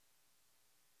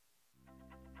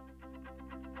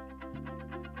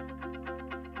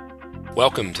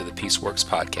Welcome to the Peaceworks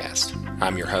Podcast.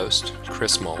 I'm your host,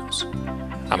 Chris Moles.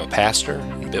 I'm a pastor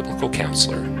and biblical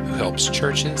counselor who helps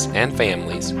churches and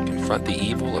families confront the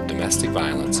evil of domestic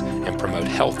violence and promote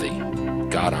healthy,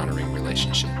 God-honoring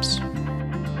relationships.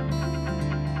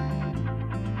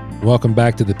 Welcome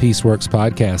back to the Peaceworks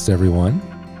Podcast, everyone.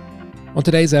 On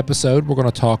today's episode, we're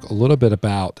going to talk a little bit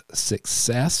about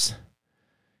success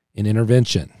in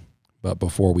intervention. But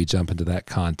before we jump into that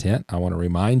content, I want to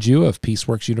remind you of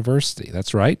Peaceworks University.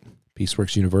 That's right.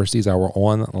 Peaceworks University is our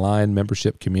online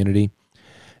membership community.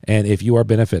 And if you are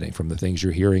benefiting from the things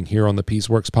you're hearing here on the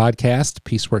Peaceworks Podcast,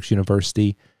 Peaceworks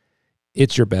University,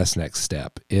 it's your best next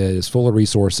step. It is full of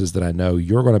resources that I know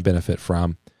you're going to benefit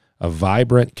from, a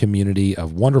vibrant community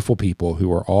of wonderful people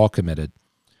who are all committed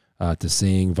to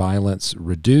seeing violence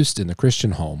reduced in the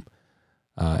Christian home.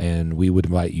 And we would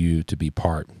invite you to be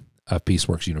part of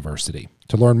Peaceworks University.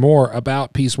 To learn more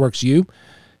about Peaceworks U,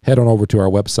 head on over to our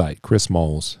website,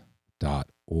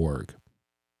 chrismoles.org.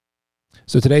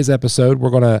 So today's episode,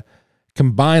 we're going to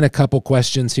combine a couple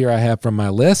questions here I have from my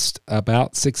list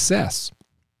about success.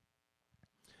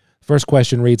 First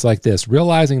question reads like this: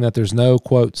 realizing that there's no,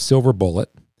 quote, silver bullet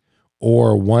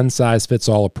or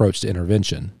one-size-fits-all approach to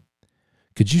intervention,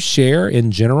 could you share,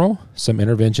 in general, some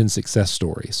intervention success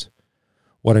stories?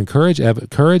 What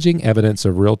encouraging evidence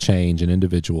of real change in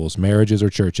individuals, marriages, or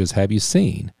churches have you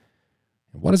seen?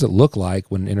 And what does it look like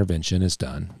when intervention is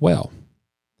done well?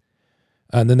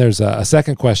 And then there's a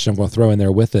second question I'm going to throw in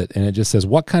there with it, and it just says,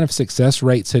 what kind of success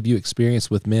rates have you experienced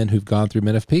with men who've gone through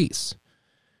Men of Peace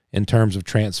in terms of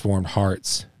transformed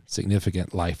hearts,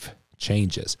 significant life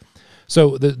changes?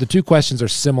 So the two questions are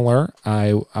similar.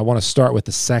 I want to start with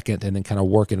the second and then kind of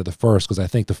work into the first, because I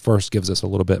think the first gives us a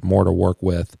little bit more to work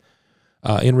with.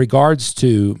 In regards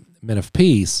to Men of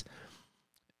Peace,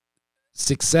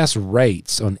 success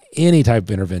rates on any type of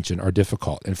intervention are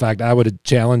difficult. In fact, I would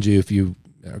challenge you, if you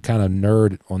are kind of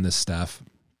nerd on this stuff,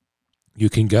 you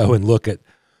can go and look at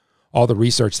all the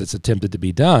research that's attempted to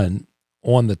be done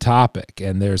on the topic.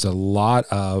 And there's a lot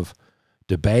of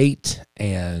debate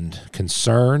and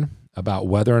concern about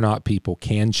whether or not people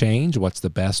can change, what's the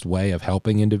best way of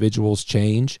helping individuals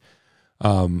change.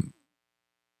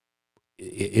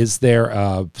 Is there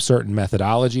a certain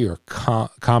methodology or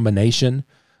combination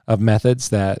of methods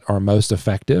that are most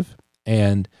effective?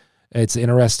 And it's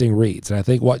interesting reads. And I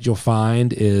think what you'll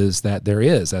find is that there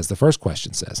is, as the first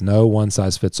question says, no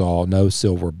one-size-fits-all, no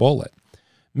silver bullet.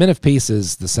 Men of Peace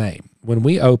is the same. When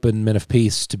we opened Men of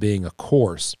Peace to being a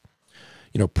course,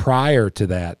 prior to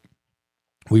that,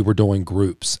 we were doing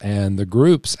groups. And the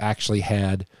groups actually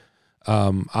had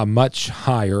a much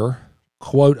higher,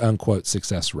 quote-unquote,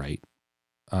 success rate.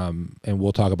 And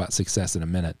we'll talk about success in a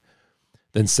minute,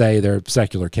 than say their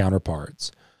secular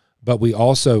counterparts. But we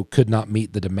also could not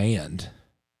meet the demand.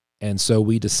 And so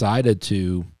we decided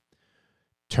to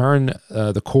turn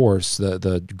the course,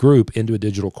 the group, into a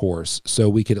digital course so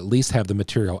we could at least have the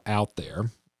material out there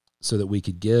so that we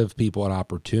could give people an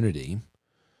opportunity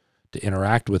to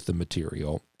interact with the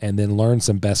material and then learn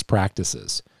some best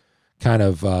practices, kind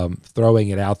of throwing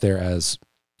it out there as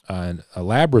a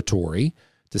laboratory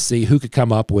to see who could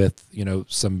come up with,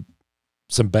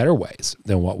 some better ways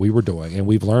than what we were doing. And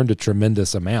we've learned a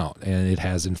tremendous amount, and it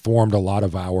has informed a lot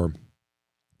of our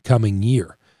coming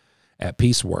year at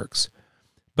Peaceworks.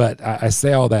 But I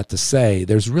say all that to say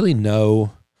there's really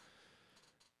no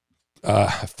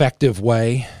effective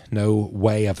way, no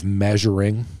way of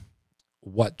measuring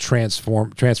what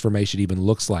transformation even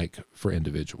looks like for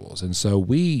individuals. And so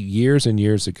we, years and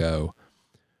years ago,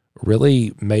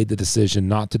 really made the decision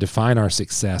not to define our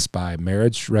success by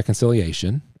marriage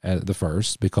reconciliation at the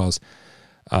first, because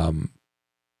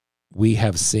we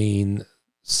have seen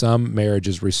some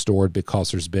marriages restored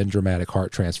because there's been dramatic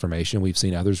heart transformation. We've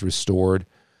seen others restored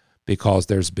because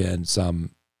there's been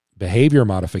some behavior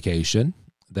modification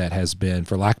that has been,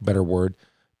 for lack of a better word,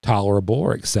 tolerable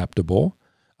or acceptable.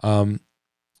 And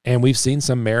we've seen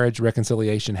some marriage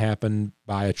reconciliation happen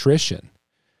by attrition,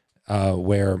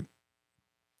 where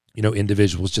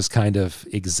individuals just kind of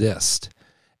exist.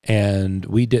 And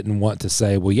we didn't want to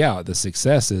say, well, yeah, the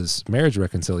success is marriage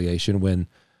reconciliation when,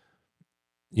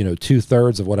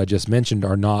 2/3 of what I just mentioned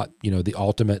are not, the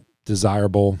ultimate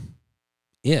desirable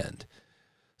end.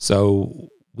 So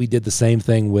we did the same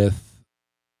thing with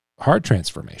heart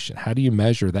transformation. How do you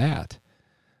measure that?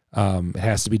 It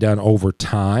has to be done over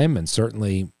time, and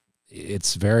certainly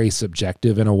it's very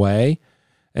subjective in a way.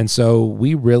 And so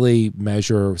we really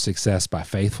measure success by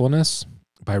faithfulness,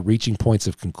 by reaching points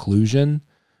of conclusion,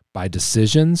 by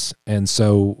decisions. And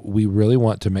so we really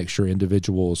want to make sure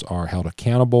individuals are held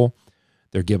accountable,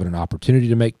 They're given an opportunity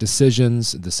to make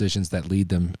decisions that lead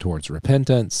them towards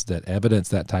repentance, that evidence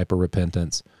that type of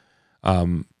repentance.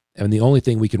 And the only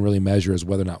thing we can really measure is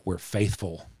whether or not we're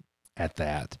faithful at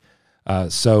that.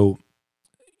 So,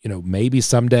 maybe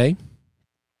someday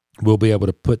we'll be able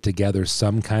to put together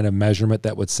some kind of measurement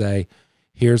that would say,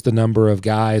 here's the number of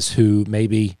guys who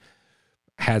maybe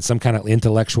had some kind of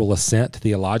intellectual assent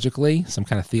theologically, some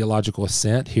kind of theological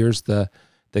assent. Here's the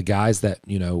guys that,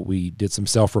 we did some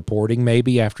self-reporting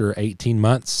maybe after 18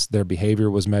 months, their behavior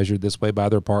was measured this way by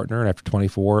their partner, and after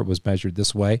 24, it was measured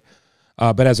this way.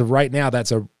 But as of right now,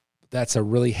 that's a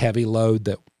really heavy load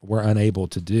that we're unable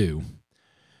to do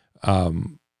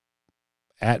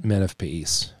at Men of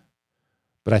Peace.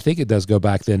 But I think it does go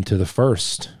back then to the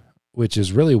first, which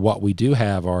is really what we do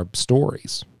have are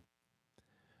stories,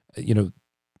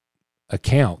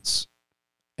 accounts.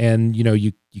 And,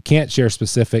 you can't share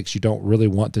specifics. You don't really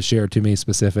want to share too many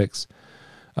specifics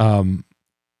of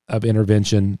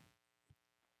intervention.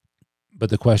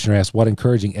 But the questioner asks, what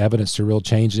encouraging evidence to real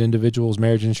change in individuals'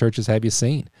 marriage and churches have you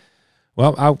seen?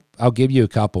 Well, I'll give you a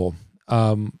couple.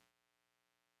 One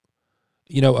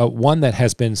that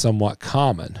has been somewhat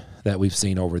common that we've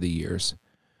seen over the years.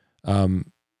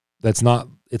 It's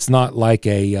not like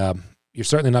you're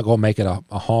certainly not going to make it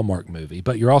a Hallmark movie,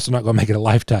 but you're also not going to make it a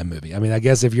Lifetime movie. I mean, I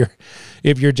guess if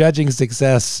you're judging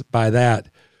success by that,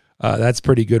 that's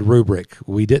pretty good rubric.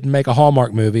 We didn't make a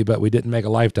Hallmark movie, but we didn't make a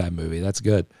Lifetime movie. That's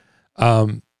good.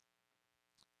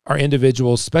 Our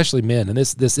individuals, especially men, and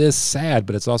this is sad,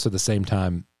 but it's also at the same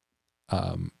time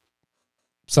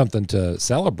something to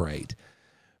celebrate.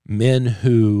 Men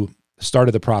who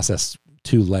started the process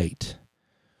too late,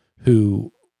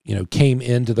 who came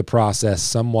into the process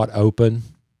somewhat open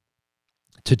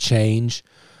to change,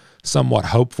 somewhat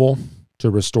hopeful to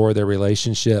restore their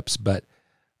relationships, but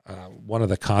one of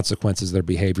the consequences of their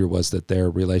behavior was that their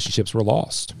relationships were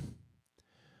lost.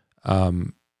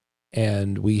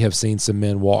 And we have seen some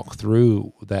men walk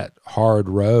through that hard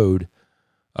road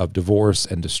of divorce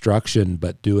and destruction,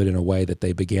 but do it in a way that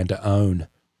they began to own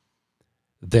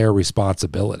their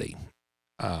responsibility.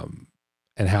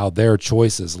 And how their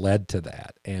choices led to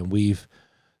that. And we've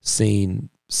seen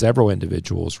several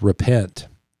individuals repent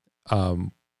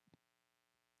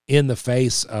in the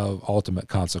face of ultimate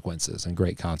consequences and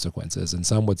great consequences. And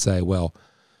some would say, well,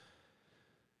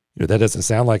 that doesn't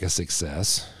sound like a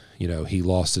success. He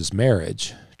lost his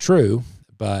marriage. True,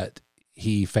 but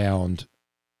he found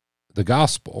the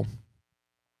gospel,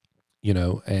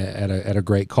 at a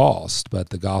great cost. But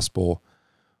the gospel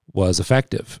was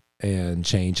effective. And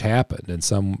change happened. And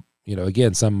some,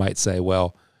 some might say,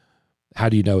 well, how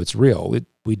do you know it's real?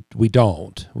 We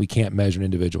don't. We can't measure an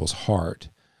individual's heart.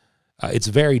 It's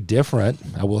very different.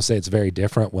 I will say it's very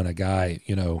different when a guy,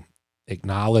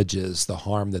 acknowledges the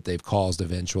harm that they've caused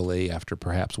eventually after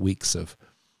perhaps weeks of,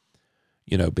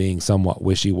 being somewhat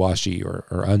wishy-washy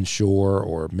or unsure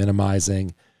or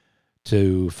minimizing,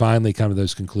 to finally come to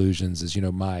those conclusions is,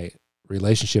 my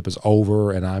relationship is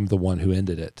over and I'm the one who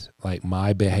ended it. Like,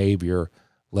 my behavior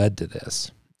led to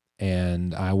this,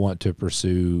 and I want to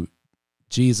pursue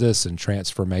Jesus and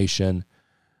transformation,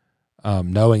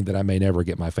 knowing that I may never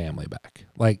get my family back.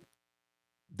 Like,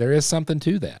 there is something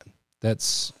to that.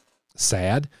 That's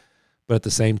sad, but at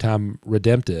the same time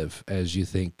redemptive, as you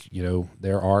think,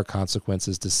 there are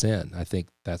consequences to sin. I think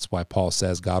that's why Paul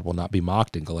says God will not be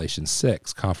mocked in Galatians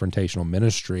 6. Confrontational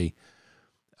ministry,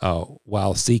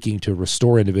 while seeking to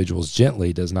restore individuals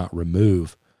gently, does not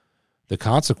remove the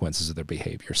consequences of their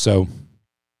behavior. So,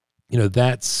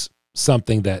 that's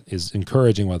something that is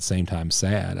encouraging while at the same time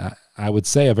sad. I would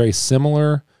say a very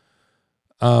similar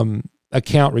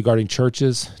account regarding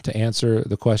churches, to answer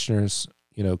the questioner's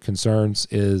concerns,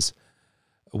 is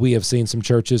we have seen some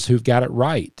churches who've got it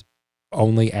right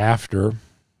only after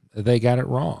they got it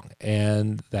wrong,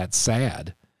 and that's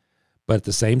sad. But at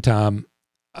the same time,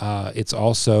 it's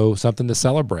also something to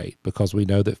celebrate, because we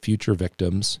know that future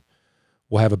victims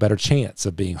will have a better chance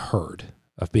of being heard,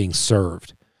 of being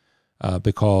served,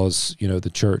 because,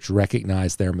 the church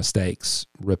recognized their mistakes,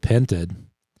 repented,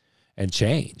 and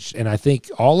changed. And I think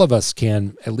all of us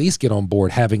can at least get on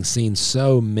board, having seen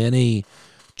so many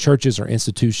churches or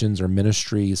institutions or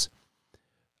ministries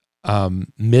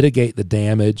mitigate the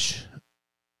damage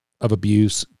of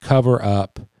abuse, cover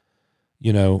up,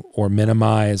 or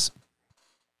minimize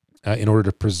in order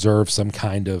to preserve some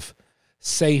kind of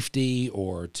safety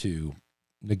or to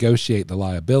negotiate the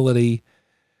liability.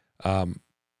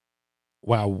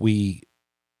 While we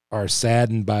are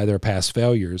saddened by their past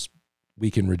failures, we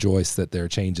can rejoice that there are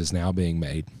changes now being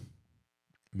made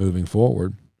moving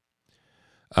forward.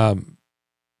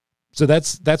 So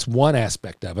that's one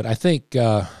aspect of it. I think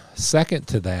second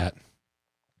to that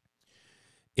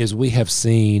is we have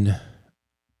seen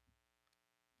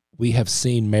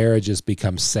marriages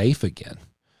become safe again.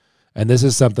 And this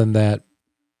is something that,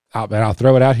 I'll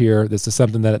throw it out here, this is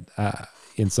something that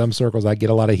in some circles I get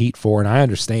a lot of heat for, and I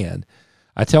understand.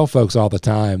 I tell folks all the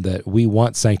time that we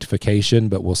want sanctification,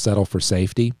 but we'll settle for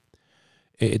safety.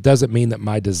 It doesn't mean that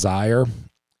my desire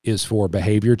is for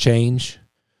behavior change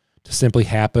to simply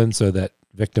happen so that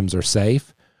victims are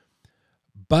safe.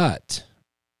 But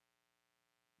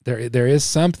there is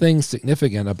something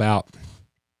significant about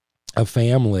a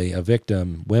family, a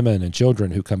victim, women and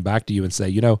children who come back to you and say,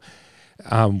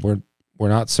 we're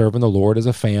not serving the Lord as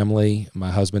a family. My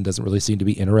husband doesn't really seem to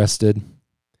be interested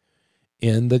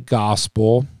in the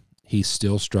gospel. He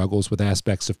still struggles with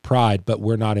aspects of pride, but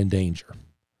we're not in danger.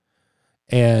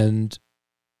 And,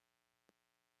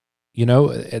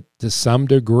 to some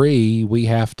degree, we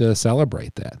have to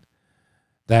celebrate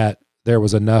that there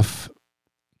was enough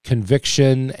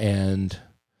conviction and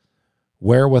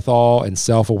wherewithal and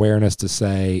self-awareness to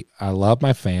say, I love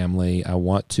my family. I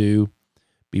want to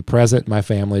be present in my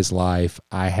family's life.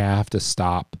 I have to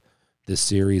stop this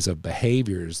series of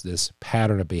behaviors, this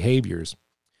pattern of behaviors,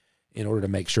 in order to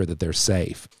make sure that they're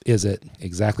safe. Is it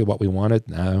exactly what we wanted?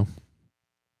 No.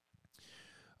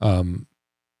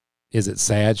 Is it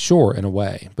sad? Sure, in a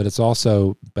way, but it's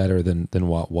also better than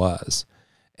what was.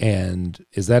 And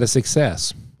is that a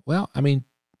success? Well,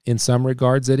 in some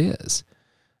regards it is.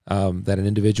 That an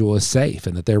individual is safe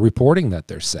and that they're reporting that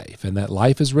they're safe and that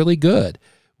life is really good,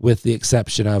 with the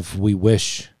exception of we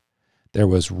wish there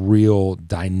was real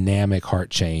dynamic heart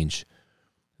change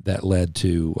that led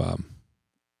to,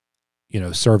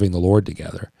 serving the Lord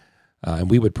together.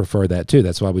 And we would prefer that too.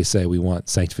 That's why we say we want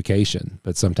sanctification,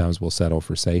 but sometimes we'll settle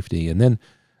for safety. And then,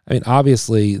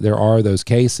 obviously there are those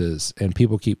cases, and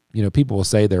people will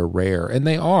say they're rare, and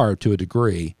they are to a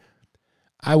degree.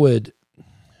 I would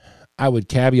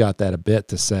caveat that a bit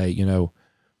to say,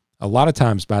 a lot of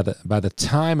times by the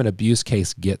time an abuse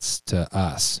case gets to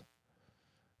us,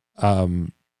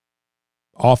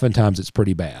 oftentimes it's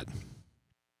pretty bad.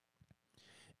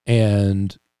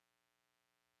 And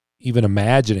even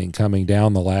imagining coming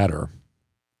down the ladder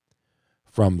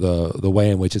from the way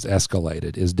in which it's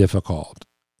escalated is difficult.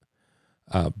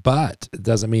 But it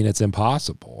doesn't mean it's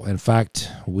impossible. In fact,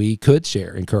 we could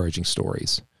share encouraging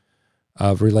stories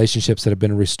of relationships that have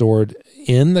been restored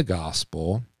in the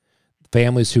gospel,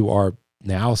 families who are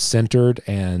now centered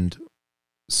and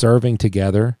serving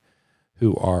together,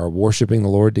 who are worshiping the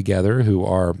Lord together, who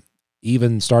are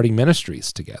even starting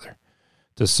ministries together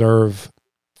to serve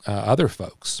other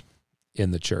folks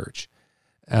in the church.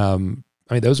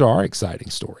 Those are our exciting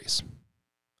stories.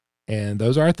 And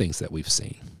those are things that we've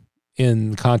seen.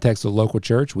 In the context of the local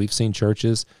church, we've seen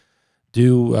churches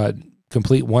do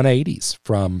complete 180s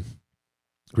from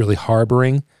really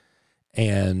harboring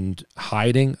and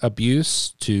hiding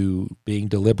abuse to being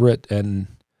deliberate and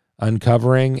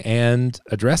uncovering and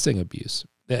addressing abuse.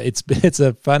 It's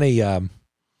a funny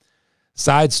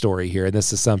side story here, and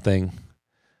this is something,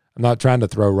 I'm not trying to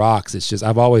throw rocks. It's just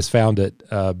I've always found it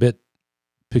a bit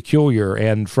peculiar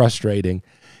and frustrating.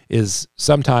 Is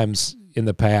sometimes in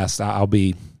the past I'll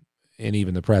be, and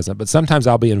even the present, but sometimes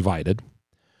I'll be invited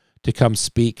to come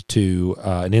speak to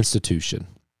an institution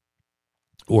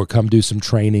or come do some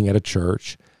training at a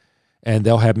church, and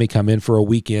they'll have me come in for a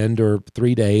weekend or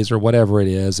 3 days or whatever it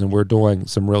is, and we're doing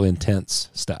some real intense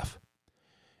stuff.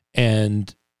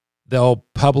 And they'll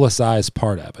publicize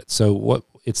part of it. So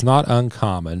it's not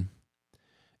uncommon,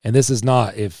 and this is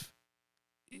not, if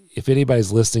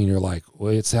anybody's listening and you're like,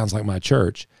 well, it sounds like my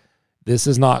church, this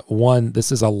is not one,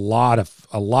 this is a lot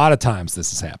of times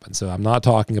this has happened. So I'm not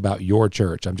talking about your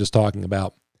church. I'm just talking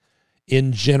about,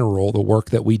 in general, the work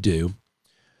that we do.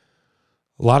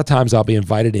 A lot of times I'll be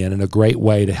invited in, and a great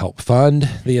way to help fund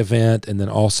the event and then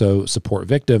also support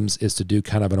victims is to do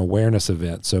kind of an awareness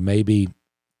event. So maybe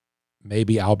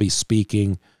I'll be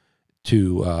speaking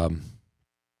to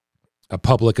a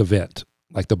public event,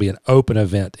 like there'll be an open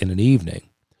event in an evening.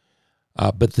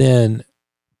 But then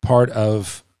part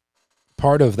of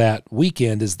that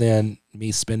weekend is then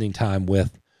me spending time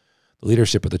with the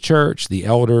leadership of the church, the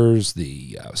elders,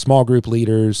 the small group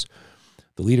leaders,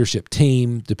 the leadership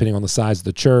team, depending on the size of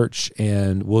the church,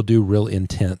 and we'll do real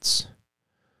intense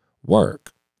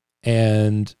work.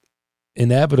 And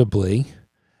inevitably,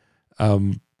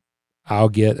 I'll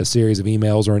get a series of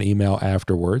emails or an email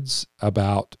afterwards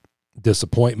about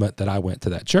disappointment that I went to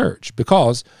that church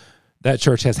because that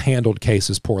church has handled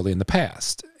cases poorly in the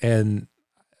past. And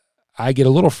I get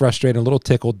a little frustrated, a little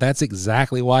tickled. That's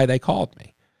exactly why they called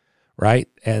me, right?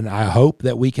 And I hope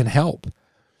that we can help.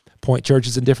 point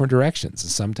churches in different directions.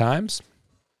 Sometimes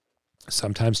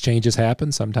changes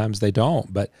happen, sometimes they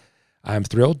don't, but I'm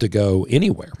thrilled to go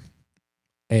anywhere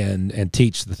and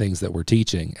teach the things that we're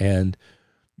teaching. And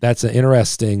that's an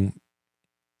interesting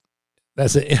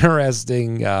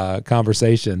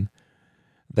conversation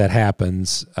that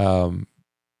happens.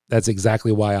 That's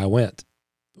exactly why I went,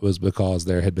 was because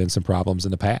there had been some problems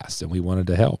in the past and we wanted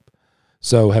to help.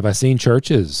 So have I seen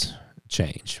churches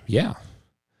change? Yeah.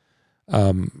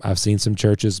 I've seen some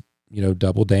churches,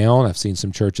 double down. I've seen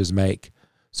some churches make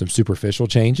some superficial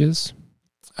changes.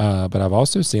 But I've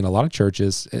also seen a lot of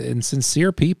churches and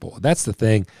sincere people. That's the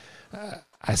thing.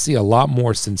 I see a lot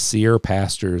more sincere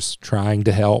pastors trying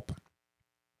to help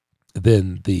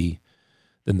than the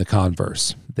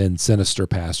converse, than sinister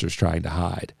pastors trying to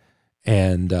hide.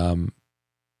 And that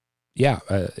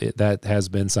has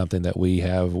been something that we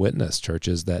have witnessed.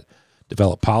 Churches that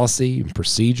develop policy and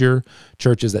procedure,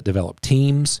 churches that develop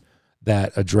teams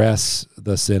that address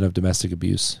the sin of domestic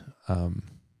abuse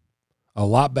a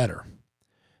lot better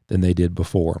than they did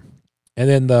before. And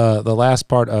then the last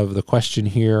part of the question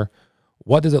here,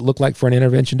 what does it look like for an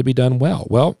intervention to be done well?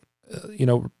 Well,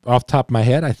 off the top of my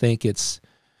head, I think it's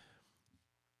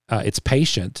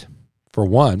patient, for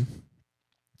one.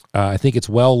 I think it's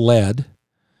well led.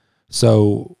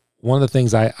 So one of the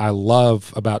things I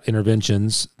love about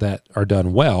interventions that are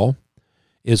done well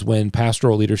is when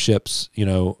pastoral leaderships,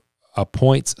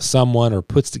 appoints someone or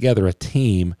puts together a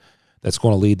team that's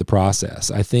going to lead the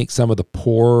process. I think some of the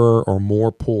poorer or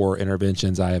more poor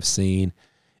interventions I have seen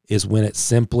is when it's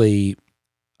simply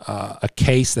a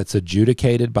case that's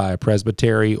adjudicated by a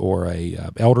presbytery or a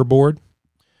elder board.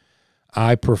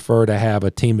 I prefer to have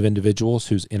a team of individuals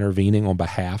who's intervening on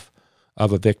behalf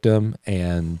of a victim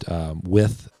and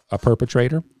with a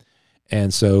perpetrator.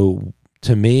 And so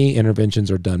to me,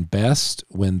 interventions are done best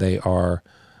when they are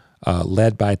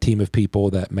led by a team of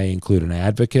people that may include an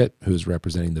advocate who's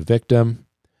representing the victim,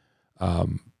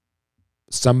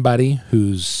 somebody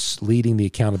who's leading the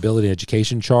accountability and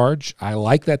education charge. I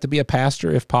like that to be a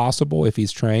pastor if possible, if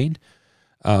he's trained.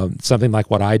 Something like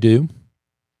what I do.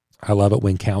 I love it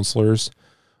when counselors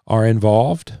are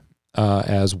involved,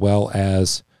 as well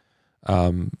as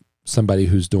somebody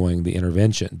who's doing the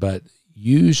intervention. But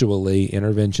usually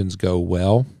interventions go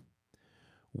well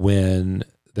when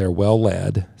they're well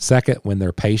led. Second, when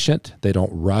they're patient, they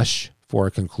don't rush for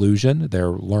a conclusion.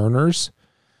 They're learners.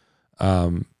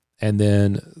 And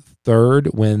then third,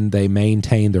 when they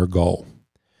maintain their goal.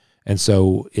 And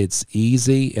so it's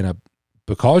easy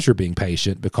because you're being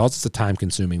patient, because it's a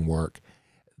time-consuming work.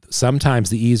 Sometimes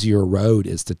the easier road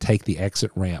is to take the exit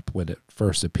ramp when it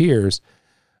first appears,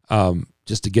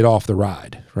 just to get off the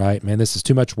ride, right? Man, this is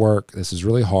too much work. This is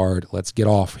really hard. Let's get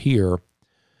off here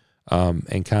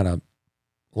and kind of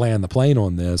land the plane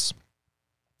on this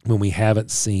when we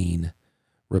haven't seen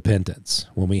repentance,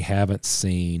 when we haven't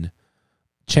seen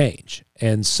change.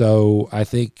 And so I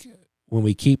think when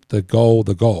we keep the goal,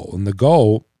 and the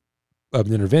goal of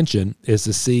an intervention is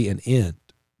to see an end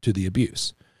to the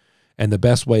abuse. And the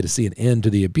best way to see an end to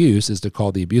the abuse is to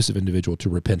call the abusive individual to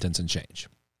repentance and change.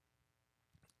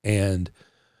 And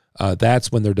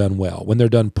that's when they're done well. When they're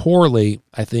done poorly,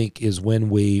 I think, is when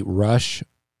we rush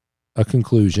a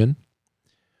conclusion,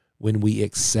 when we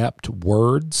accept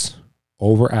words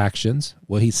over actions.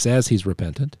 Well, he says he's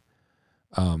repentant.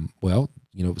 2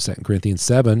 Corinthians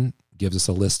 7 gives us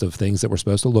a list of things that we're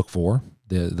supposed to look for.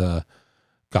 The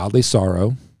godly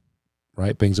sorrow,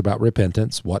 right, brings about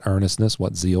repentance, what earnestness,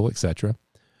 what zeal, etc.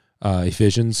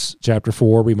 Ephesians chapter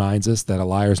 4 reminds us that a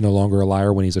liar is no longer a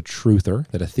liar when he's a truther,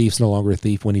 that a thief's no longer a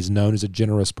thief when he's known as a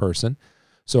generous person.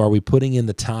 So are we putting in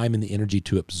the time and the energy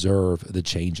to observe the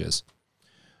changes?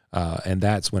 And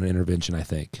that's when an intervention, I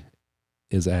think,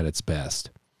 is at its best.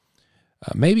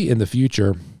 Maybe in the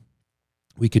future,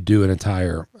 we could do an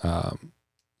entire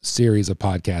series of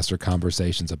podcasts or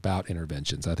conversations about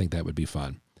interventions. I think that would be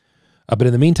fun. But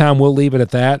in the meantime, we'll leave it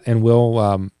at that, and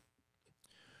we'll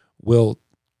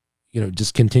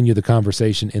just continue the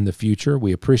conversation in the future.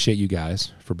 We appreciate you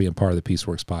guys for being part of the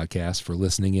Peaceworks podcast, for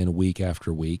listening in week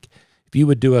after week. If you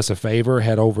would do us a favor,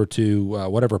 head over to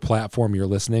whatever platform you're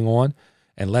listening on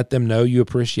and let them know you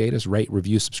appreciate us. Rate,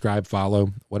 review, subscribe,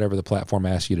 follow, whatever the platform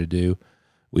asks you to do.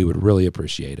 We would really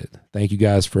appreciate it. Thank you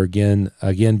guys for again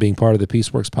being part of the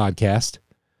Peaceworks podcast.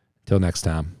 Until next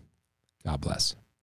time, God bless.